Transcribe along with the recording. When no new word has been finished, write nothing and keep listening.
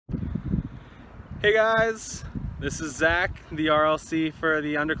Hey guys, this is Zach, the RLC for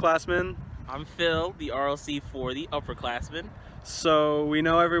the underclassmen. I'm Phil, the RLC for the upperclassmen. So we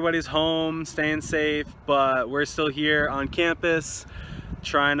know everybody's home, staying safe, but we're still here on campus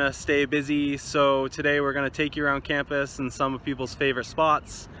trying to stay busy. So today we're going to take you around campus and some of people's favorite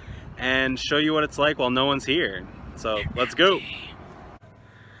spots and show you what it's like while no one's here. So let's go.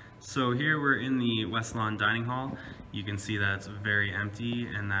 So here we're in the West Lawn Dining Hall. You can see that it's very empty,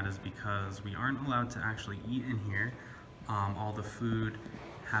 and that is because we aren't allowed to actually eat in here. All the food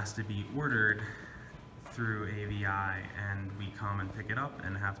has to be ordered through AVI, and we come and pick it up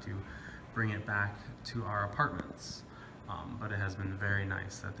and have to bring it back to our apartments. But it has been very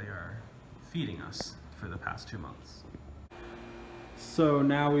nice that they are feeding us for the past 2 months. So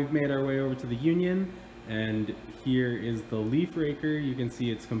now we've made our way over to the Union, and here is the leaf raker. You can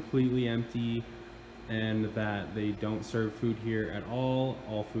see it's completely empty and that they don't serve food here at all.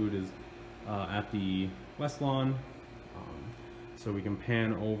 All food is at the West Lawn. So we can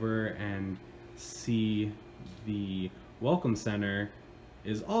pan over and see the Welcome Center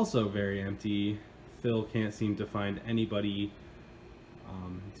is also very empty. Phil can't seem to find anybody.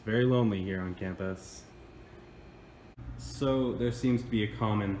 It's very lonely here on campus. So there seems to be a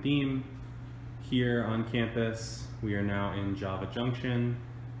common theme here on campus. We are now in Java Junction,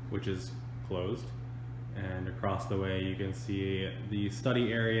 which is closed. And across the way you can see the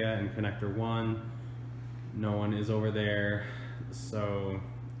study area and Connector 1. No one is over there. So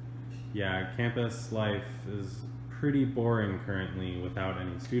yeah, campus life is pretty boring currently without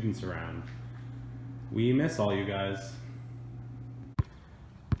any students around. We miss all you guys.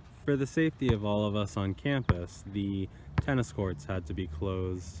 For the safety of all of us on campus, the tennis courts had to be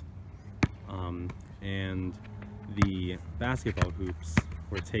closed, and the basketball hoops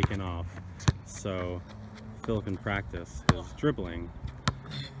were taken off so Phil can practice his dribbling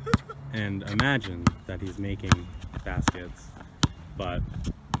and imagine that he's making baskets. But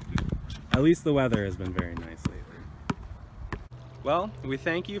at least the weather has been very nice lately. Well, we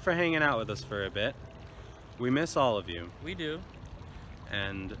thank you for hanging out with us for a bit. We miss all of you. We do.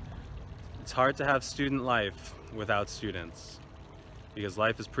 And it's hard to have student life without students, because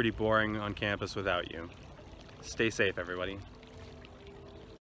life is pretty boring on campus without you. Stay safe, everybody.